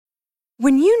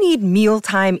When you need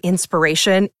mealtime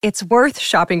inspiration, it's worth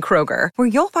shopping Kroger, where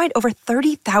you'll find over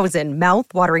 30,000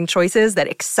 mouth-watering choices that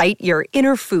excite your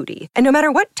inner foodie. And no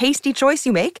matter what tasty choice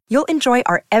you make, you'll enjoy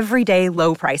our everyday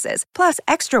low prices, plus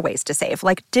extra ways to save,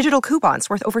 like digital coupons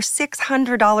worth over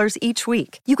 $600 each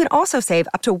week. You can also save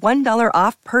up to $1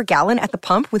 off per gallon at the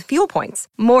pump with fuel points.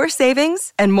 More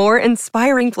savings and more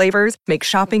inspiring flavors make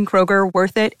shopping Kroger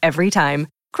worth it every time.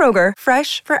 Kroger,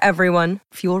 fresh for everyone.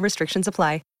 Fuel restrictions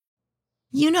apply.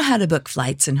 You know how to book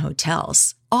flights and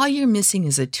hotels. All you're missing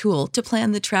is a tool to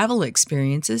plan the travel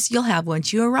experiences you'll have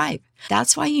once you arrive.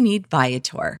 That's why you need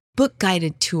Viator. Book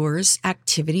guided tours,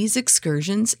 activities,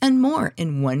 excursions, and more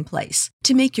in one place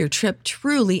to make your trip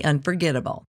truly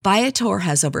unforgettable. Viator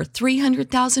has over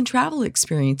 300,000 travel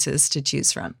experiences to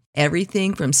choose from.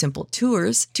 Everything from simple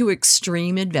tours to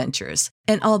extreme adventures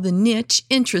and all the niche,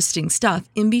 interesting stuff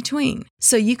in between.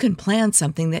 So you can plan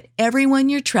something that everyone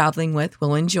you're traveling with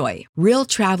will enjoy. Real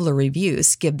traveler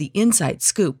reviews give the inside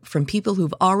scoop from people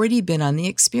who've already been on the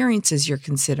experiences you're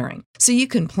considering. So you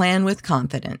can plan with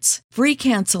confidence. Free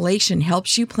cancellation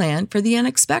helps you plan for the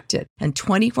unexpected. And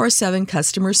 24/7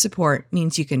 customer support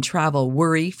means you can travel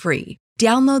worry-free.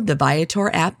 Download the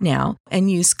Viator app now and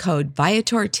use code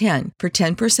Viator10 for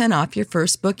 10% off your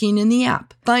first booking in the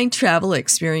app. Find travel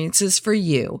experiences for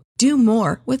you. Do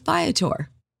more with Viator.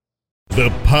 The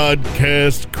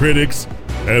podcast critics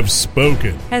have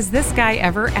spoken. Has this guy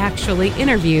ever actually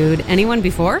interviewed anyone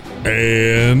before?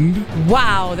 And?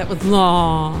 Wow, that was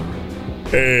long.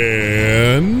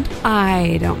 And?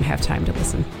 I don't have time to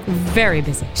listen. Very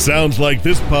busy. Sounds like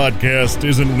this podcast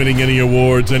isn't winning any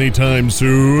awards anytime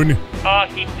soon.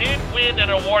 He did win an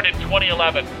award in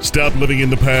 2011. Stop living in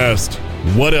the past.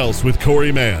 What else with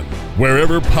Corey Mann?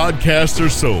 Wherever podcasts are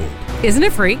sold. Isn't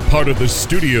it free? Part of the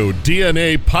Studio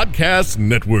DNA Podcast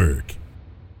Network.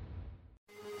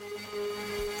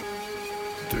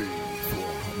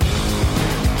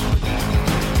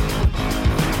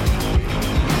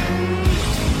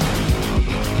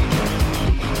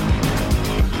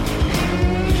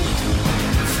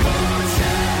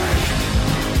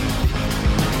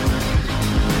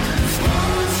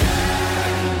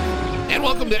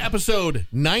 Welcome to episode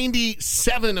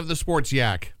 97 of the Sports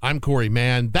Yak. I'm Corey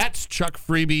Mann. That's Chuck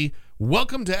Freeby.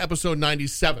 Welcome to episode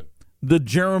 97. The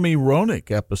Jeremy Roenick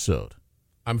episode.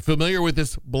 I'm familiar with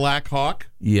this Black Hawk.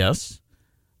 Yes.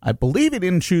 I believe he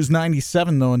didn't choose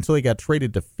 97, though, until he got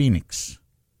traded to Phoenix.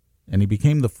 And he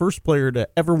became the first player to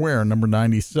ever wear number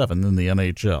 97 in the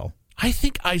NHL. I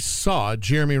think I saw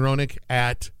Jeremy Roenick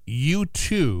at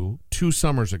U2 2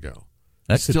 summers ago.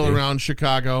 Still around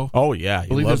Chicago. Oh, yeah.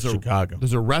 He loves Chicago.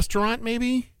 There's a restaurant,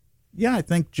 maybe? Yeah, I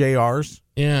think JR's.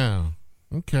 Yeah.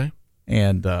 Okay.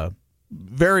 And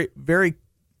very, very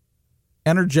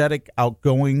energetic,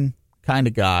 outgoing kind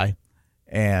of guy,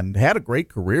 and had a great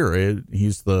career.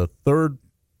 He's the third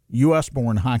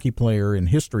U.S.-born hockey player in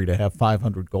history to have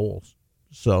 500 goals.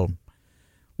 So,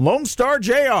 Lone Star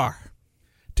JR.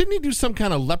 Didn't he do some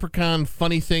kind of leprechaun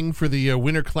funny thing for the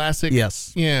Winter Classic?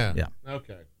 Yes. Yeah.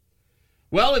 Okay.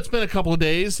 Well, it's been a couple of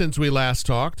days since we last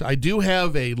talked. I do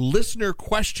have a listener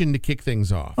question to kick things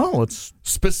off. Oh, it's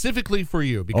specifically for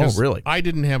you because really? I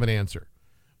didn't have an answer.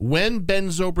 When Ben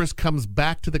Zobrist comes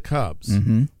back to the Cubs,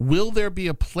 will there be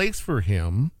a place for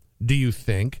him, do you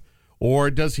think?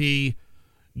 Or does he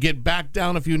get back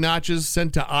down a few notches,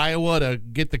 sent to Iowa to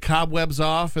get the cobwebs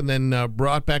off, and then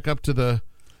brought back up to the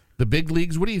big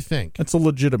leagues? What do you think? That's a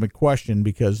legitimate question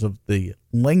because of the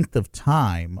length of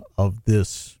time of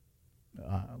this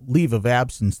leave of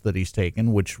absence that he's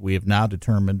taken, which we have now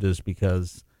determined is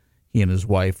because he and his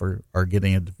wife are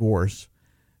getting a divorce,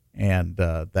 and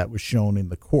that was shown in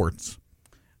the courts.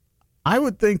 I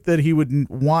would think that he would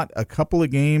want a couple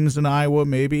of games in Iowa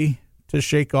maybe to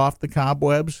shake off the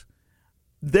cobwebs.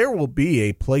 There will be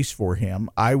a place for him.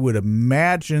 I would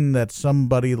imagine that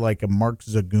somebody like a Mark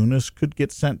Zagunis could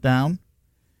get sent down.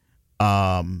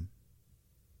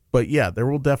 But, yeah, there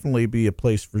will definitely be a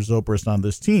place for Zobrist on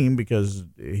this team because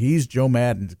he's Joe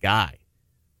Maddon's guy.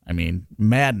 I mean,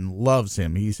 Maddon loves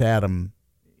him. He had him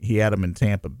in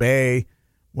Tampa Bay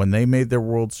when they made their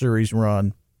World Series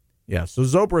run. Yeah, so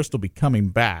Zobrist will be coming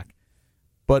back.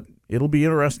 But it'll be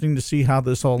interesting to see how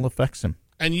this all affects him.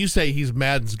 And you say he's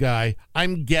Maddon's guy.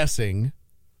 I'm guessing,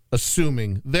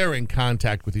 assuming they're in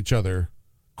contact with each other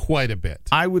quite a bit.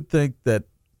 I would think that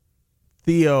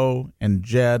Theo and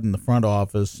Jed in the front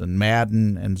office and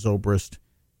Maddon and Zobrist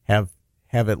have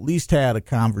at least had a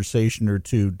conversation or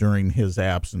two during his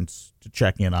absence to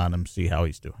check in on him, see how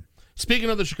he's doing.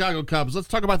 Speaking of the Chicago Cubs, let's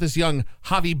talk about this young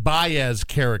Javi Baez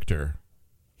character.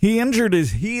 He injured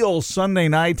his heel Sunday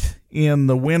night in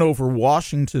the win over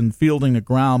Washington fielding a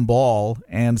ground ball,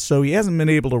 and so he hasn't been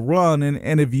able to run.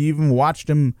 And if you even watched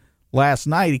him last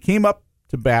night, he came up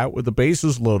to bat with the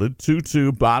bases loaded,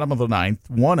 2-2, bottom of the ninth,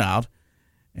 1 out,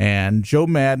 and Joe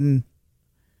Maddon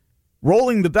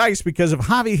rolling the dice because if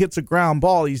Javi hits a ground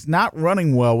ball, he's not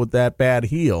running well with that bad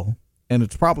heel, and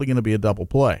it's probably going to be a double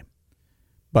play.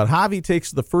 But Javi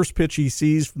takes the first pitch he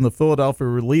sees from the Philadelphia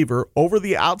reliever over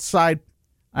the outside.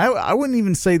 I wouldn't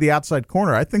even say the outside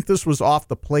corner. I think this was off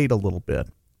the plate a little bit.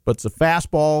 But it's a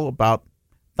fastball about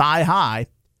thigh high,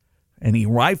 and he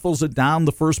rifles it down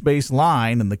the first base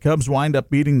line, and the Cubs wind up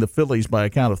beating the Phillies by a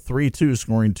count of 3-2,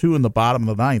 scoring 2 in the bottom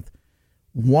of the ninth.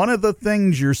 One of the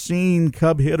things you're seeing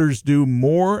Cub hitters do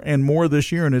more and more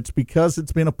this year, and it's because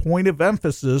it's been a point of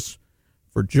emphasis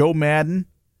for Joe Maddon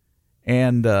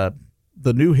and the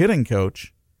new hitting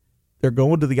coach, they're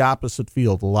going to the opposite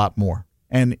field a lot more.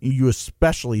 And you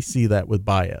especially see that with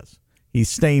Baez. He's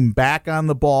staying back on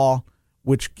the ball,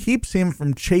 which keeps him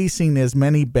from chasing as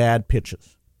many bad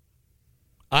pitches.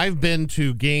 I've been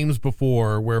to games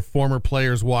before where former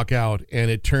players walk out and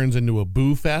it turns into a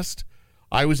boo fest.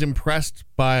 I was impressed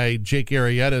by Jake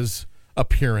Arrieta's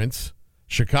appearance.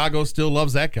 Chicago still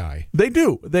loves that guy. They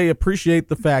do. They appreciate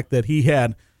the fact that he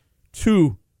had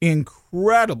 2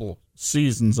 incredible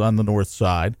seasons on the north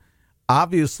side,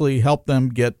 obviously helped them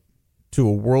get to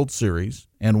a World Series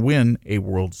and win a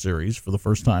World Series for the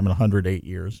first time in 108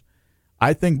 years.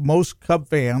 I think most Cub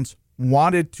fans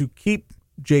wanted to keep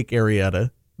Jake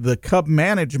Arrieta. The Cub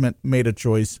management made a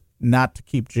choice not to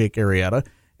keep Jake Arrieta,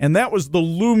 and that was the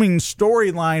looming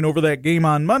storyline over that game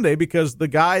on Monday because the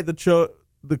guy that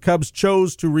the Cubs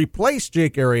chose to replace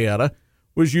Jake Arrieta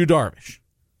was Yu Darvish,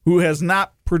 who has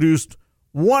not produced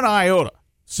 1 iota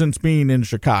since being in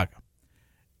Chicago.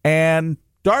 And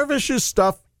Darvish's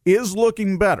stuff is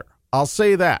looking better. I'll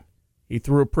say that. He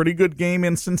threw a pretty good game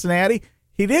in Cincinnati.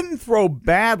 He didn't throw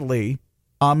badly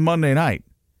on Monday night.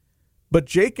 But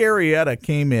Jake Arrieta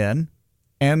came in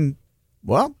and,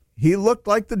 well, he looked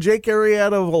like the Jake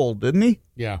Arrieta of old, didn't he?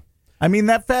 Yeah. I mean,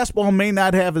 that fastball may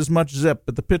not have as much zip,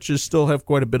 but the pitches still have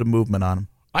quite a bit of movement on them.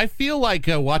 I feel like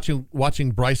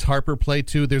watching Bryce Harper play,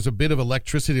 too, there's a bit of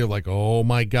electricity of like, oh,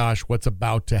 my gosh, what's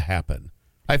about to happen?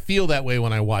 I feel that way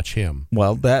when I watch him.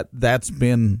 Well, that's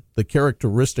been the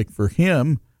characteristic for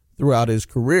him throughout his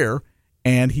career,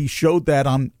 and he showed that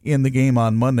in the game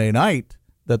on Monday night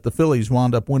that the Phillies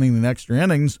wound up winning in extra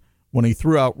innings when he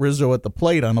threw out Rizzo at the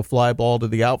plate on a fly ball to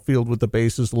the outfield with the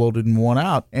bases loaded and 1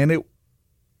 out, and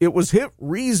it was hit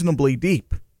reasonably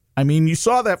deep. I mean, you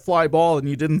saw that fly ball and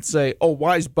you didn't say, oh,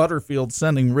 why is Butterfield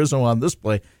sending Rizzo on this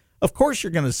play? Of course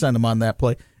you're going to send him on that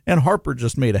play, and Harper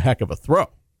just made a heck of a throw.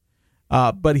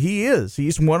 But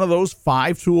he's one of those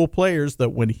 5-tool players that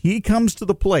when he comes to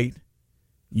the plate,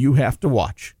 you have to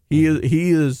watch. He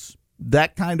is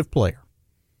that kind of player.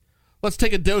 Let's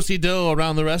take a do-si-do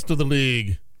around the rest of the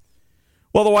league.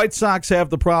 Well, the White Sox have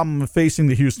the problem of facing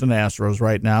the Houston Astros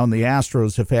right now, and the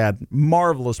Astros have had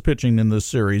marvelous pitching in this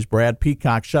series. Brad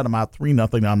Peacock shut them out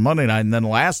 3-0 on Monday night, and then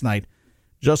last night,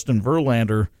 Justin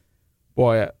Verlander,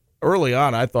 boy, early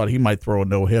on I thought he might throw a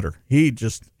no-hitter. He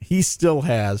still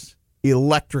has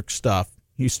electric stuff.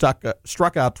 He struck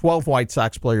out 12 White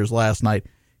Sox players last night.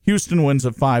 Houston wins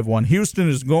at 5-1. Houston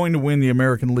is going to win the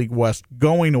American League West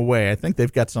going away. I think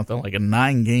they've got something like a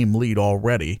 9-game lead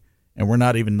already, and we're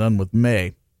not even done with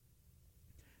May.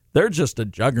 They're just a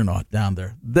juggernaut down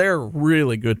there. They're a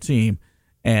really good team,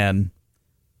 and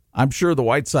I'm sure the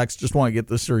White Sox just want to get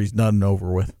this series done and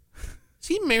over with. Is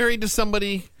he married to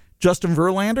somebody? Justin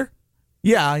Verlander?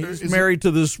 Yeah, he's married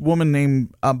to this woman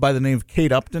named by the name of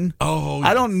Kate Upton. Oh, yes.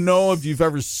 I don't know if you've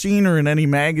ever seen her in any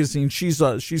magazine. She's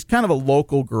kind of a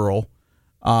local girl.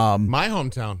 My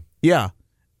hometown. Yeah,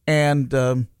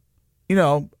 and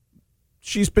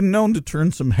she's been known to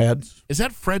turn some heads. Is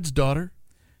that Fred's daughter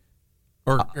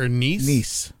or niece?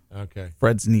 Niece. Okay.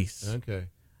 Fred's niece. Okay.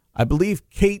 I believe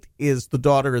Kate is the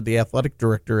daughter of the athletic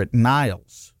director at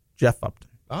Niles, Jeff Upton.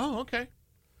 Oh, okay.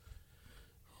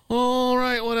 All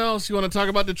right, what else? You want to talk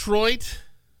about Detroit?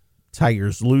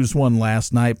 Tigers lose one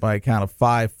last night by a count of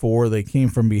 5-4. They came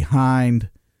from behind,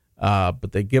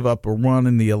 but they give up a run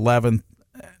in the 11th.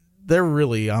 They're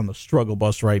really on the struggle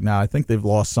bus right now. I think they've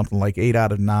lost something like 8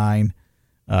 out of 9.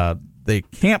 They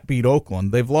can't beat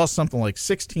Oakland. They've lost something like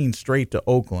 16 straight to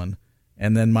Oakland,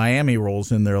 and then Miami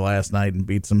rolls in there last night and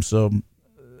beats them. So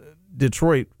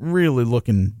Detroit really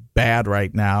looking bad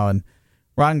right now, and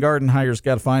Ron Gardenhire's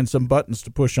got to find some buttons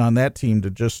to push on that team to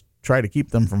just try to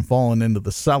keep them from falling into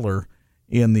the cellar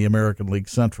in the American League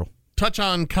Central. Touch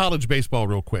on college baseball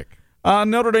real quick.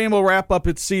 Notre Dame will wrap up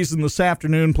its season this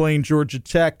afternoon playing Georgia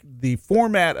Tech. The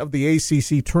format of the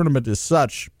ACC tournament is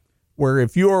such where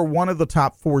if you are one of the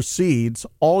top 4 seeds,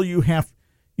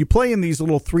 you play in these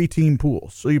little 3-team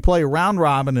pools. So you play a round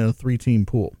robin in a 3-team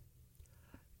pool.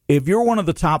 If you're one of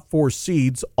the top 4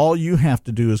 seeds, all you have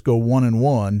to do is go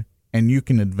 1-1 and you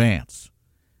can advance.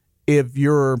 If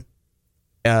you're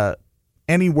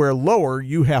anywhere lower,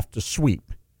 you have to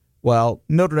sweep. Well,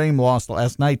 Notre Dame lost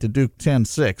last night to Duke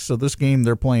 10-6, so this game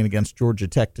they're playing against Georgia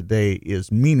Tech today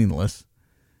is meaningless,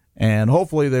 and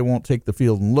hopefully they won't take the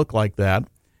field and look like that.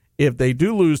 If they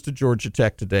do lose to Georgia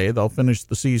Tech today, they'll finish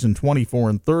the season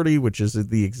 24-30, which is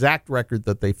the exact record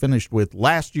that they finished with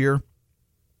last year,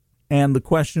 and the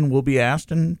question will be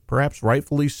asked, and perhaps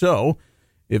rightfully so,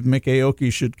 if Mick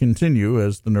Aoki should continue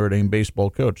as the Notre Dame baseball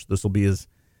coach. This will be his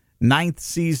 9th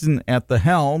season at the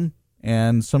helm,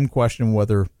 and some question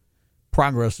whether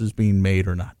progress is being made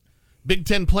or not. Big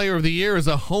Ten Player of the Year is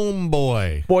a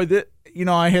homeboy. Boy,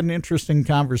 I had an interesting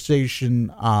conversation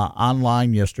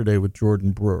online yesterday with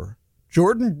Jordan Brewer.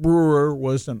 Jordan Brewer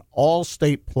was an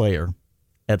all-state player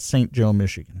at St. Joe,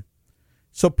 Michigan.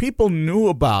 So people knew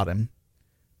about him,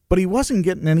 but he wasn't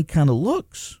getting any kind of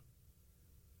looks.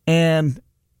 And,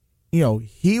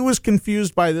 he was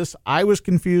confused by this. I was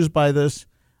confused by this.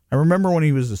 I remember when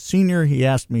he was a senior, he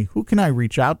asked me, who can I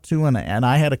reach out to? And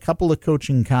I had a couple of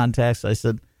coaching contacts. I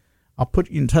said, I'll put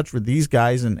you in touch with these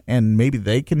guys, and maybe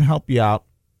they can help you out.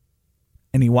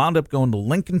 And he wound up going to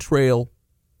Lincoln Trail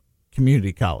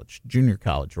Community College, junior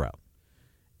college route.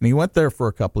 And he went there for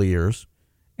a couple of years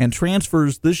and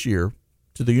transfers this year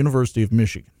to the University of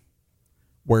Michigan,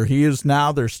 where he is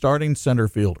now their starting center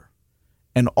fielder.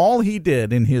 And all he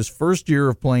did in his first year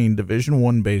of playing Division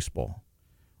I baseball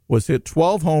was hit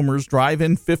 12 homers, drive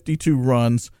in 52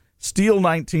 runs, steal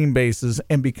 19 bases,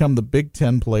 and become the Big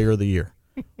Ten Player of the Year.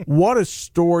 What a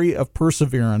story of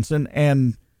perseverance.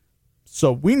 And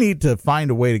so we need to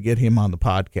find a way to get him on the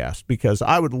podcast, because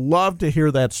I would love to hear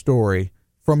that story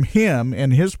from him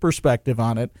and his perspective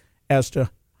on it as to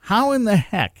how in the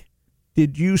heck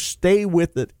did you stay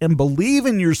with it and believe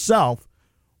in yourself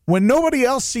when nobody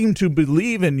else seemed to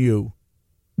believe in you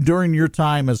during your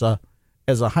time as a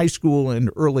high school and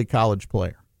early college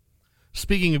player.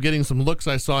 Speaking of getting some looks,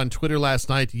 I saw on Twitter last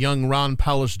night, young Ron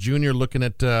Powlus Jr. looking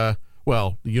at, the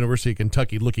University of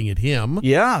Kentucky looking at him.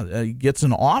 Yeah, he gets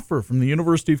an offer from the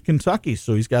University of Kentucky,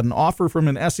 so he's got an offer from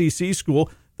an SEC school.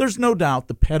 There's no doubt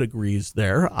the pedigree's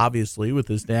there, obviously, with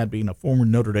his dad being a former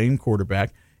Notre Dame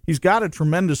quarterback. He's got a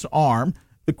tremendous arm.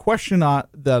 The question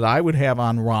that I would have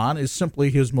on Ron is simply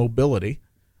his mobility.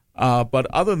 But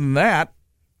other than that,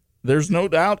 there's no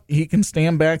doubt he can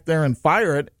stand back there and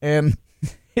fire it. And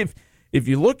if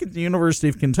you look at the University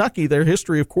of Kentucky, their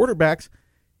history of quarterbacks,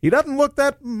 he doesn't look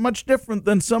that much different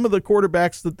than some of the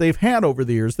quarterbacks that they've had over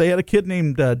the years. They had a kid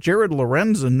named Jared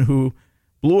Lorenzen who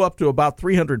blew up to about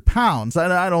 300 pounds.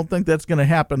 I don't think that's going to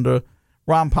happen to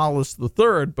Ron Powlus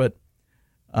III, but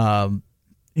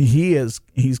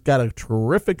he's got a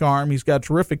terrific arm. He's got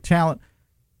terrific talent.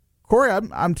 Corey,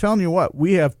 I'm telling you what,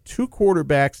 we have 2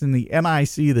 quarterbacks in the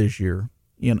NIC this year,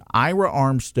 in Ira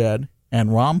Armstead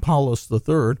and Ron Powlus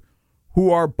III,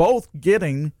 who are both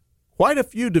getting quite a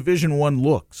few Division I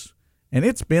looks. And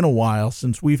it's been a while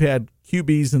since we've had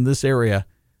QBs in this area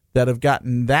that have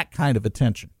gotten that kind of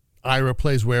attention. Ira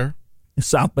plays where?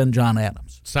 South Bend John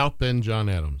Adams. South Bend John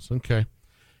Adams. Okay.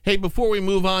 Hey, before we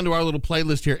move on to our little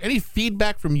playlist here, any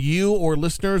feedback from you or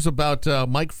listeners about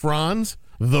Mike Franz,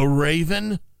 the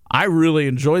Raven? I really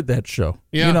enjoyed that show.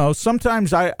 Yeah.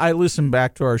 Sometimes I listen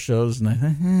back to our shows and I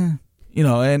think,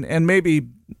 and maybe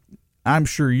I'm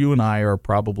sure you and I are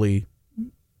probably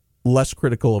less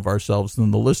critical of ourselves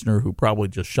than the listener who probably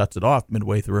just shuts it off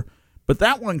midway through. But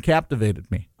that one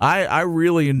captivated me. I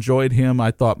really enjoyed him.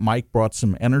 I thought Mike brought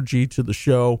some energy to the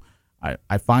show.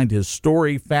 I find his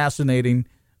story fascinating.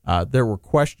 There were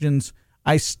questions.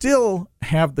 I still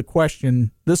have the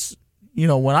question,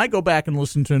 when I go back and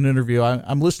listen to an interview,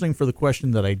 I'm listening for the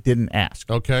question that I didn't ask.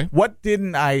 Okay. What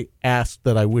didn't I ask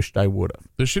that I wished I would have?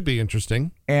 This should be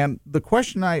interesting. And the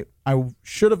question I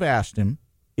should have asked him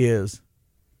is,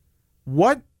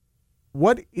 what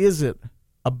is it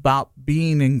about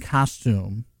being in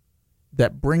costume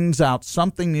that brings out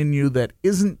something in you that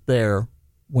isn't there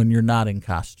when you're not in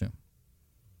costume?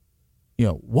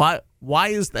 Why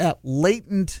is that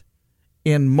latent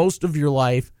in most of your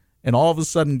life and all of a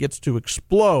sudden gets to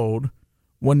explode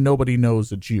when nobody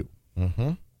knows it's you?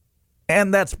 Mm-hmm.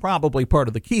 And that's probably part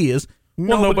of the key is,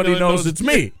 nobody knows it's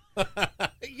me.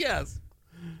 Yes.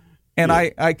 And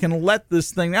I can let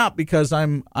this thing out because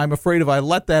I'm afraid if I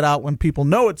let that out when people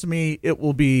know it's me, it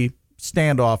will be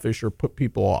standoffish or put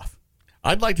people off.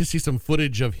 I'd like to see some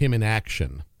footage of him in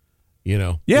action,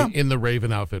 Yeah. in the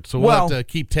Raven outfit. So we'll have to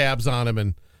keep tabs on him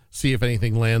and see if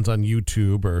anything lands on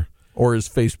YouTube or his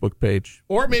Facebook page.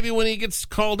 Or maybe when he gets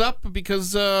called up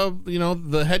because,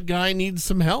 the head guy needs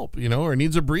some help, or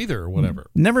needs a breather or whatever.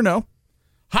 Never know.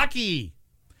 Hockey.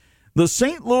 The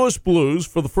St. Louis Blues,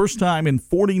 for the first time in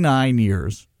 49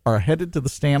 years, are headed to the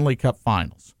Stanley Cup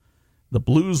Finals. The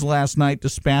Blues last night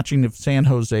dispatching of San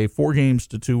Jose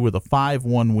 4-2 with a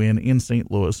 5-1 win in St.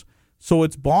 Louis. So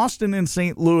it's Boston and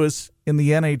St. Louis in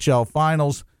the NHL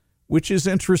Finals, which is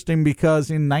interesting because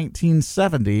in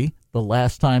 1970, the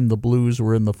last time the Blues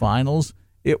were in the Finals,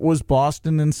 it was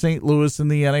Boston and St. Louis in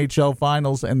the NHL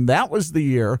Finals, and that was the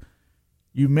year.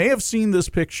 You may have seen this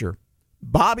picture.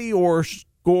 Bobby Orr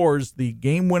scores the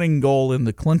game-winning goal in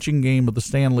the clinching game of the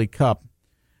Stanley Cup,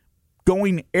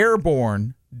 going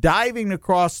airborne, diving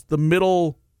across the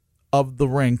middle of the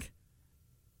rink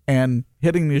and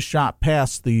hitting this shot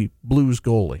past the Blues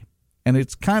goalie. And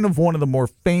it's kind of one of the more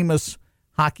famous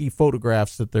hockey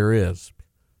photographs that there is.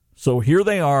 So here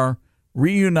they are,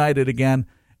 reunited again.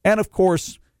 And, of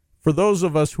course, for those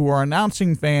of us who are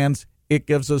announcing fans, it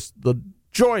gives us the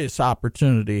joyous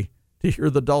opportunity to hear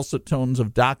the dulcet tones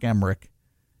of Doc Emmerich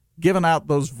giving out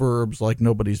those verbs like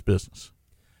nobody's business.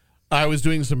 I was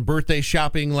doing some birthday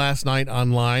shopping last night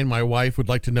online. My wife would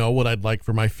like to know what I'd like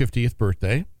for my 50th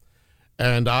birthday.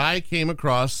 And I came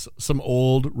across some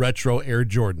old retro Air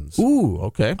Jordans. Ooh,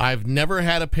 okay. I've never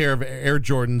had a pair of Air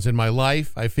Jordans in my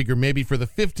life. I figure maybe for the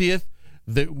 50th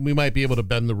that we might be able to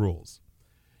bend the rules.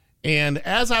 And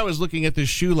as I was looking at this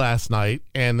shoe last night,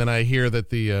 and then I hear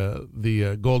that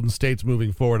the Golden State's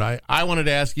moving forward, I wanted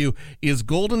to ask you, is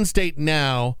Golden State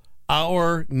now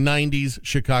our 90s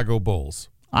Chicago Bulls?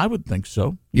 I would think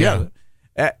so. Yeah.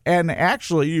 And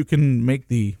actually, you can make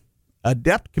the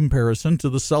adept comparison to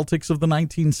the Celtics of the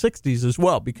 1960s as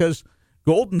well, because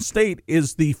Golden State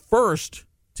is the first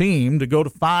team to go to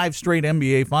 5 straight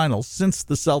NBA Finals since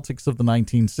the Celtics of the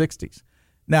 1960s.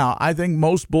 Now, I think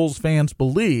most Bulls fans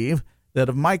believe that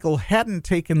if Michael hadn't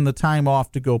taken the time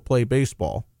off to go play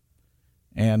baseball,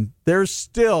 and there's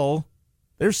still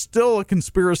a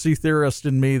conspiracy theorist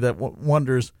in me that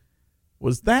wonders,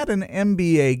 was that an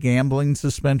NBA gambling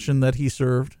suspension that he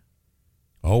served?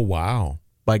 Oh, wow.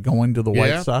 By going to the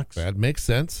White Sox? That makes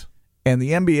sense. And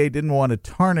the NBA didn't want to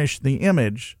tarnish the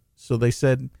image, so they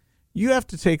said, you have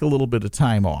to take a little bit of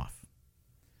time off.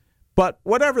 But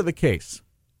whatever the case,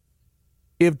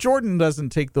 if Jordan doesn't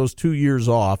take those 2 years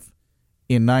off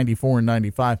in 94 and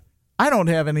 95, I don't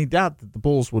have any doubt that the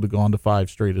Bulls would have gone to 5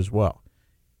 straight as well.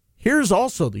 Here's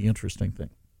also the interesting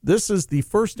thing. This is the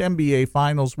first NBA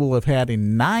Finals we'll have had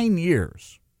in 9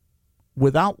 years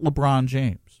without LeBron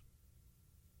James.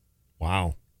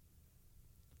 Wow.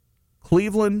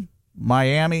 Cleveland,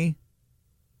 Miami,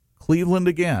 Cleveland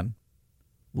again.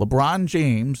 LeBron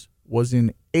James was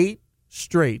in 8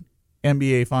 straight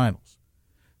NBA Finals.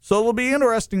 So it'll be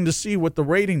interesting to see what the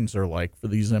ratings are like for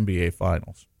these NBA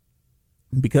Finals.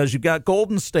 Because you've got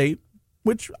Golden State,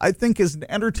 which I think is an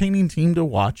entertaining team to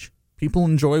watch. People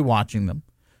enjoy watching them.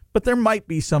 But there might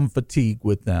be some fatigue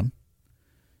with them.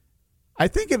 I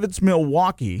think if it's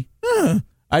Milwaukee,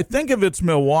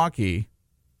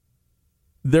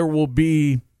 there will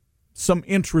be some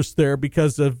interest there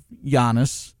because of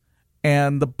Giannis,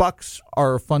 and the Bucks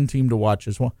are a fun team to watch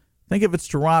as well. I think if it's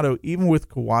Toronto, even with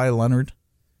Kawhi Leonard,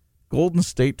 Golden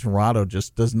State, Toronto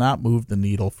just does not move the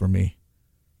needle for me.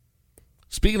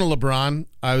 Speaking of LeBron,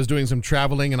 I was doing some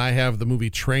traveling, and I have the movie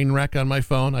Trainwreck on my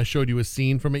phone. I showed you a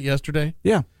scene from it yesterday.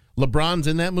 Yeah. LeBron's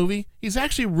in that movie. He's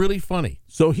actually really funny.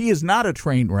 So he is not a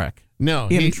train wreck. No,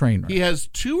 Trainwreck. He has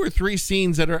 2 or 3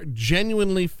 scenes that are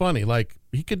genuinely funny. Like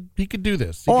he could do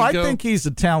this. I think he's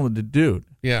a talented dude.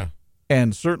 Yeah.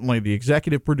 And certainly the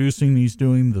executive producing he's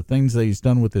doing, the things that he's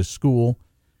done with his school.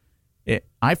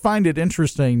 I find it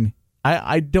interesting.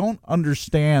 I don't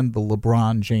understand the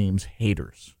LeBron James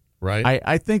haters. Right.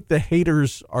 I think the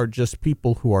haters are just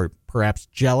people who are perhaps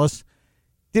jealous.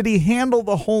 Did he handle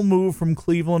the whole move from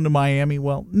Cleveland to Miami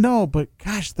well? No, but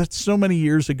gosh, that's so many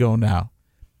years ago now.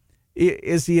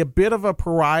 Is he a bit of a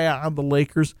pariah on the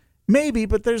Lakers? Maybe,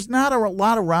 but there's not a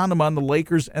lot around him on the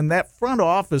Lakers, and that front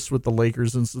office with the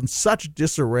Lakers is in such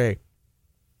disarray.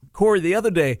 Corey, the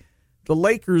other day, the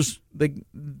Lakers,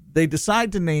 they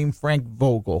decide to name Frank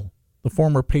Vogel, the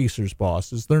former Pacers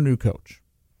boss, as their new coach.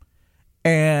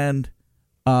 And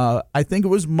I think it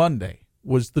was Monday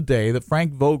was the day that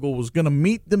Frank Vogel was going to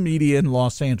meet the media in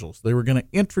Los Angeles. They were going to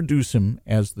introduce him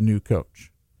as the new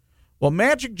coach. Well,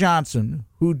 Magic Johnson,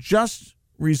 who just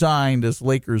resigned as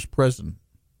Lakers president,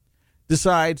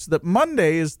 decides that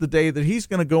Monday is the day that he's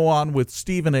going to go on with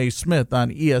Stephen A. Smith on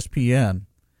ESPN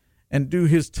and do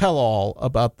his tell-all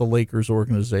about the Lakers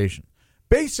organization,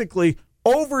 basically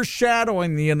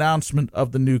overshadowing the announcement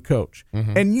of the new coach.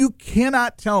 And you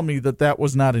cannot tell me that that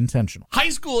was not intentional. High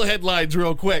school headlines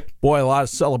real quick. Boy, a lot of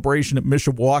celebration at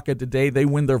Mishawaka today. They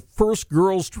win their first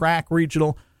girls track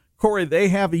regional. Corey, they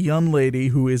have a young lady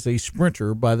who is a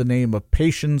sprinter by the name of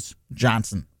Patience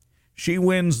Johnson. She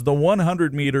wins the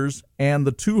 100 meters and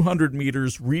the 200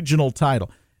 meters regional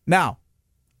title. Now,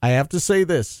 I have to say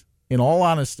this, in all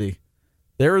honesty,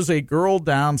 there is a girl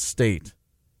downstate,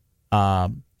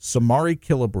 Samari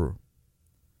Killebrew.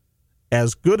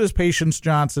 As good as Patience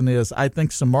Johnson is, I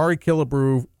think Samari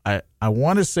Killebrew, I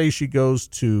want to say she goes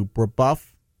to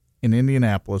Brebeuf in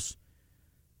Indianapolis.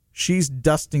 She's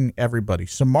dusting everybody.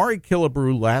 Samari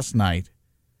Killebrew last night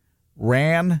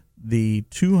ran the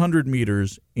 200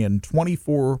 meters in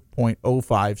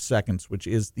 24.05 seconds, which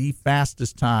is the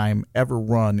fastest time ever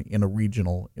run in a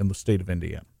regional in the state of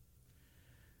Indiana.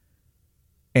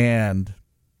 And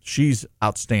she's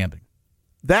outstanding.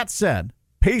 That said,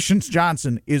 Patience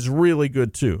Johnson is really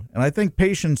good too. And I think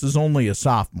Patience is only a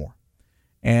sophomore.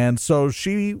 And so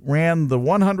she ran the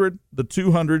 100, the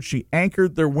 200. She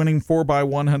anchored their winning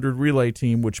 4x100 relay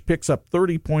team, which picks up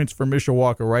 30 points for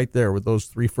Mishawaka right there with those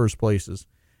 3 first places.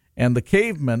 And the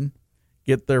Cavemen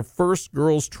get their first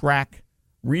girls track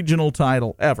regional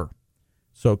title ever.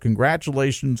 So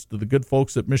congratulations to the good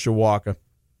folks at Mishawaka.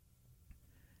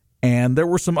 And there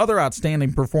were some other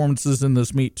outstanding performances in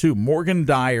this meet, too. Morgan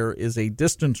Dyer is a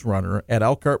distance runner at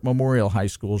Elkhart Memorial High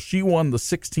School. She won the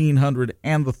 1,600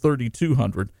 and the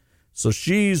 3,200. So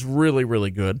she's really,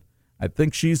 really good. I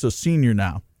think she's a senior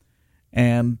now.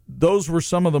 And those were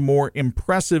some of the more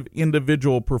impressive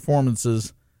individual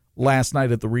performances last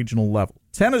night at the regional level.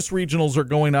 Tennis regionals are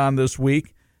going on this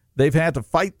week. They've had to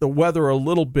fight the weather a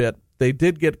little bit. They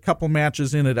did get a couple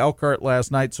matches in at Elkhart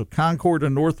last night, so Concord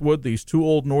and Northwood, these two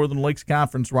old Northern Lakes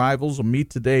Conference rivals, will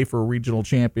meet today for a regional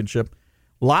championship.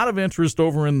 A lot of interest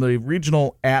over in the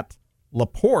regional at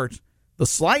LaPorte. The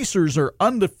Slicers are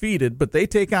undefeated, but they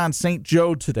take on St.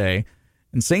 Joe today,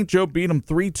 and St. Joe beat them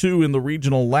 3-2 in the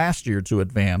regional last year to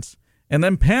advance. And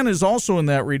then Penn is also in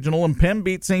that regional, and Penn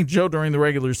beat St. Joe during the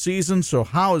regular season, so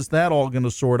how is that all going to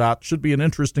sort out? Should be an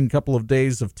interesting couple of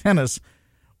days of tennis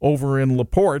over in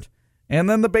LaPorte. And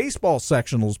then the baseball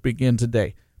sectionals begin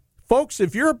today. Folks,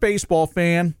 if you're a baseball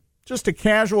fan, just a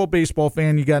casual baseball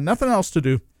fan, you got nothing else to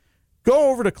do, go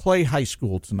over to Clay High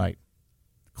School tonight.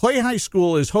 Clay High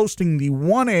School is hosting the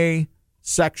 1A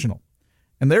sectional.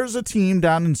 And there's a team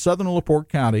down in southern LaPorte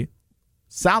County,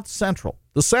 South Central,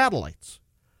 the Satellites.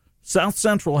 South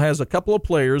Central has a couple of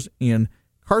players in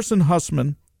Carson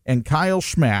Hussman and Kyle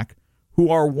Schmack, who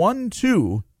are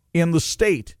 1-2 in the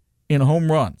state in home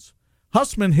runs.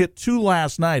 Hussman hit 2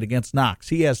 last night against Knox.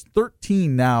 He has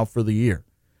 13 now for the year.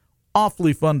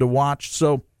 Awfully fun to watch.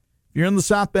 So if you're in the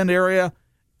South Bend area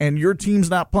and your team's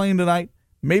not playing tonight,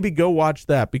 maybe go watch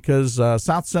that because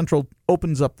South Central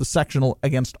opens up the sectional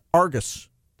against Argus,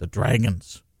 the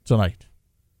Dragons, tonight.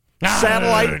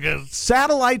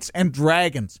 Satellites and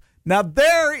Dragons. Now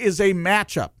there is a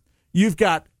matchup. You've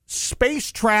got space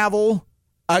travel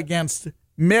against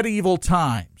medieval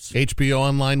times. HBO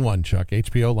on line 1, Chuck.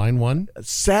 HBO line 1.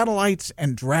 Satellites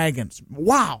and Dragons.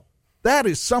 Wow. That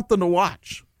is something to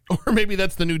watch. Or maybe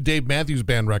that's the new Dave Matthews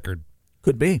Band record.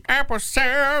 Could be.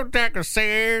 Episode,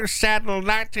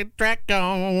 Satellites and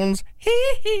Dragons.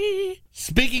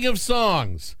 Speaking of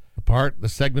songs, the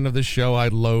segment of this show I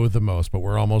loathe the most, but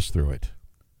we're almost through it.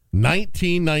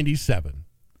 1997.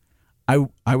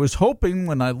 I was hoping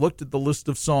when I looked at the list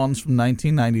of songs from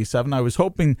 1997, I was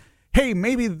hoping, hey,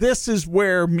 maybe this is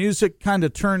where music kind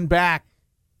of turned back.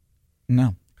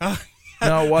 No. No,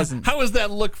 it wasn't. How does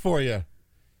that look for you?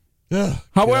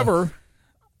 However,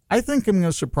 I think I'm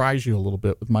going to surprise you a little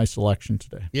bit with my selection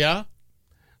today. Yeah?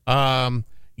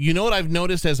 You know what I've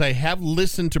noticed as I have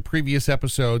listened to previous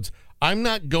episodes, I'm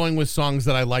not going with songs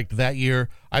that I liked that year.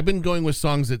 I've been going with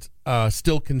songs that's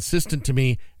still consistent to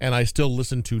me and I still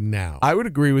listen to now. I would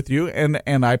agree with you,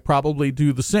 and I probably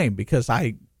do the same because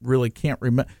I really can't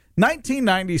remember.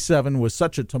 1997 was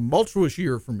such a tumultuous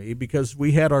year for me because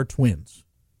we had our twins.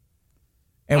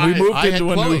 And we moved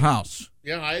into a new house.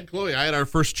 Yeah, I had Chloe. I had our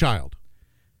first child.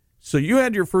 So you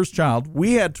had your first child.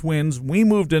 We had twins. We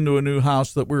moved into a new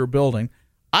house that we were building.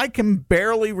 I can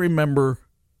barely remember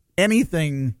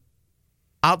anything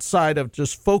outside of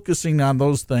just focusing on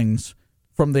those things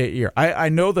from that year. I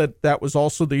know that was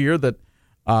also the year that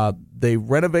they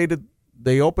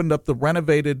opened up the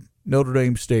renovated Notre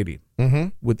Dame Stadium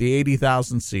with the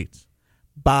 80,000 seats.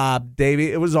 Bob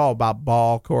Davie, it was all about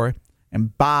ball, Corey.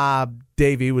 and Bob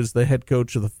Davey was the head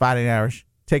coach of the Fighting Irish,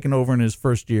 taking over in his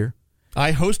first year.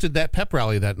 I hosted that pep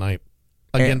rally that night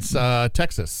against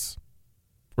Texas,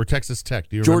 or Texas Tech.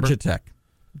 Do you remember? Georgia Tech.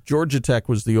 Georgia Tech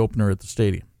was the opener at the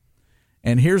stadium.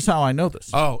 And here's how I know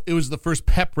this. Oh, it was the first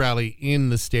pep rally in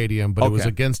the stadium, but it was Okay.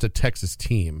 against a Texas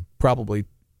team. Probably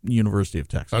University of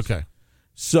Texas. Okay.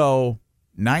 So,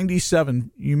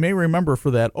 97, you may remember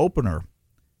for that opener,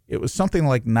 it was something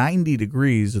like 90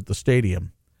 degrees at the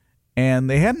stadium. And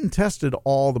they hadn't tested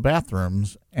all the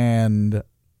bathrooms, and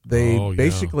they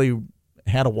basically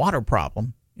had a water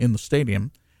problem in the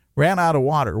stadium, ran out of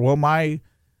water. Well, my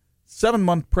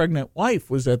 7-month pregnant wife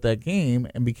was at that game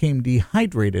and became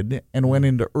dehydrated and went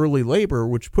into early labor,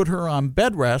 which put her on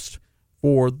bed rest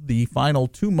for the final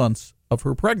 2 months of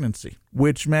her pregnancy,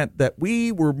 which meant that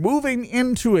we were moving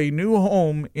into a new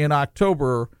home in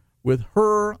October with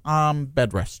her on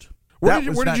bed rest. Where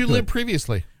did you live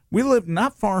previously? We lived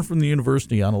not far from the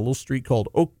university on a little street called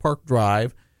Oak Park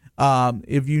Drive.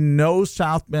 If you know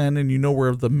South Bend and you know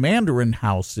where the Mandarin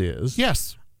House is,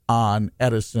 Yes. on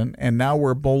Edison, and now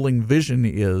where Bowling Vision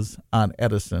is on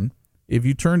Edison, if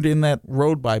you turned in that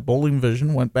road by Bowling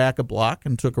Vision, went back a block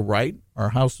and took a right, our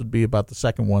house would be about the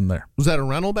second one there. Was that a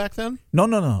rental back then? No.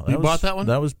 You bought that one?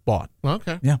 That was bought.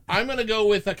 Okay. Yeah. I'm going to go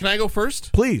with, can I go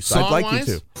first? Please, I'd like you Song-wise?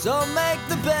 to. So make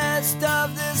the best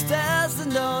of this test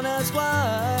and don't ask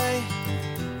why.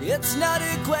 It's not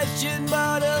a question,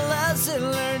 but a lesson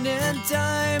learned in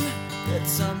time.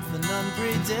 It's something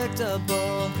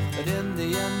unpredictable, but in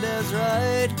the end is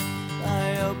right.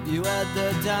 I hope you had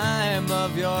the time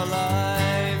of your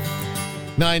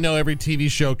life. Now, I know every TV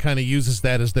show kind of uses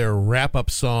that as their wrap-up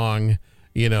song.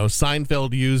 You know,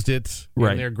 Seinfeld used it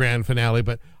in their grand finale,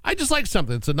 but I just like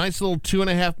something. It's a nice little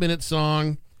 2.5-minute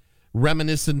song,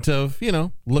 reminiscent of,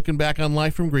 looking back on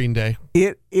life from Green Day.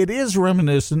 It is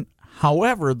reminiscent.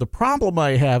 However, the problem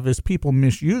I have is people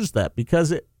misuse that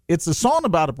because it's a song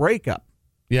about a breakup.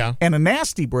 Yeah. And a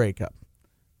nasty breakup.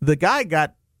 The guy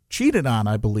got cheated on,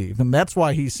 I believe, and that's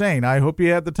why he's saying, I hope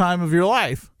you had the time of your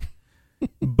life.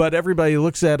 But everybody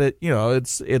looks at it,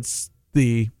 it's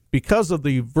because of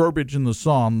the verbiage in the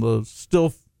song, the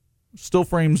still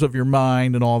frames of your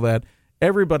mind and all that,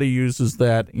 everybody uses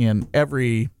that in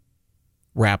every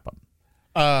wrap-up.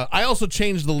 I also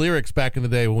changed the lyrics back in the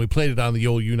day when we played it on the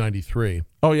old U93.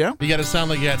 Oh, yeah? You got to sound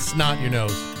like you had snot in your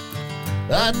nose.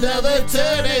 Another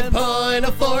turning point,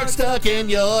 a fork stuck in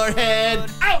your head.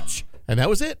 Ouch! And that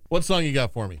was it. What song you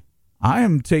got for me? I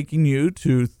am taking you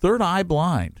to Third Eye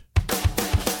Blind.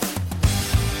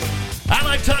 I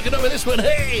like talking over this one.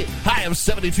 Hey, high of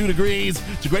 72 degrees.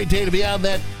 It's a great day to be out in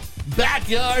that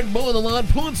backyard, mowing the lawn,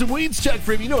 pulling some weeds. Chuck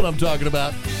Freeman, you know what I'm talking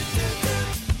about.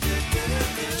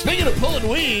 Speaking of pulling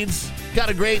weeds, got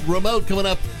a great remote coming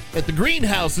up at the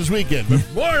greenhouse this weekend. But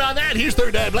more on that, here's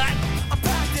Third Eye Blind. I'm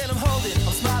packed and I'm holding,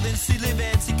 I'm smiling, she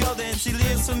living, she golden, she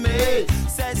lives for me.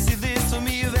 Says she lives for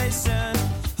me, ovation.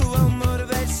 Who won't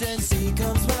motivation? She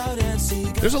comes out and she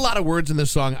goes. There's a lot of words in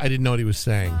this song I didn't know what he was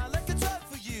saying. Like a drug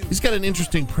for you. He's got an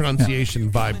interesting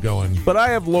pronunciation vibe going. But I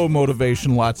have low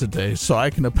motivation lots of days, so I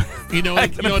can You know, I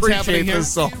what, can you know what's happening appreciate here?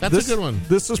 this song. That's a good one.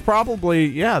 This is probably,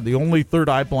 the only Third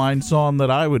Eye Blind song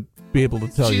that I would be able to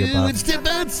tell you about.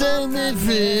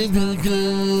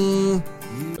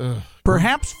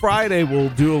 Perhaps Friday we'll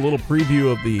do a little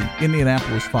preview of the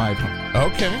Indianapolis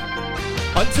 500. Okay.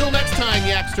 Until next time,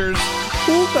 Yaksters.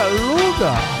 Ooga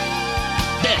looga.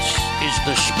 This is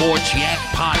the Sports Yak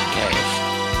Podcast.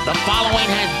 The following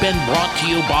has been brought to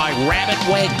you by Rabbit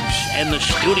Wigs and the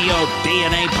Studio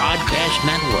DNA Podcast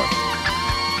Network.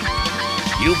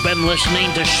 You've been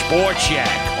listening to Sports Yak,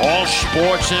 all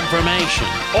sports information.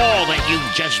 All that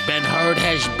you've just been heard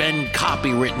has been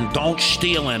copywritten. Don't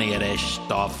steal any of this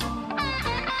stuff.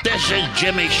 This is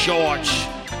Jimmy Shorts.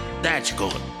 That's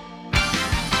good.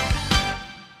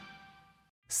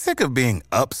 Sick of being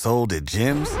upsold at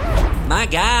gyms? My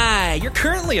guy, you're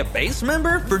currently a base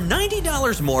member? For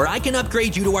 $90 more, I can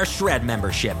upgrade you to our Shred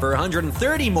membership. For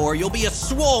 $130 more, you'll be a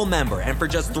Swole member. And for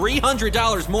just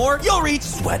 $300 more, you'll reach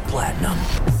Sweat Platinum.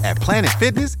 At Planet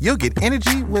Fitness, you'll get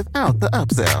energy without the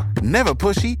upsell. Never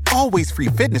pushy, always free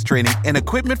fitness training and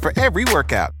equipment for every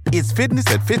workout. It's fitness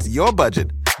that fits your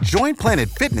budget. Join Planet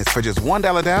Fitness for just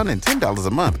 $1 down and $10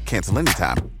 a month. Cancel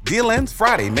anytime. Deal ends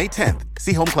Friday, May 10th.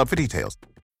 See Home Club for details.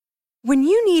 When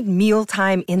you need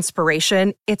mealtime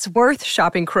inspiration, it's worth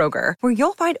shopping Kroger, where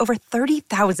you'll find over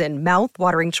 30,000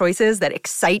 mouth-watering choices that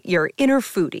excite your inner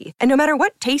foodie. And no matter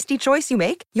what tasty choice you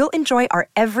make, you'll enjoy our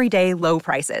everyday low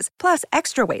prices, plus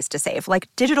extra ways to save, like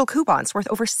digital coupons worth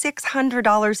over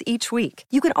 $600 each week.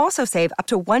 You can also save up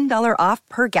to $1 off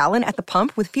per gallon at the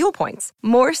pump with fuel points.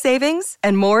 More savings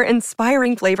and more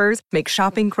inspiring flavors make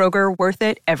shopping Kroger worth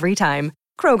it every time.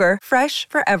 Kroger, fresh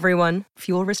for everyone.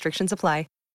 Fuel restrictions apply.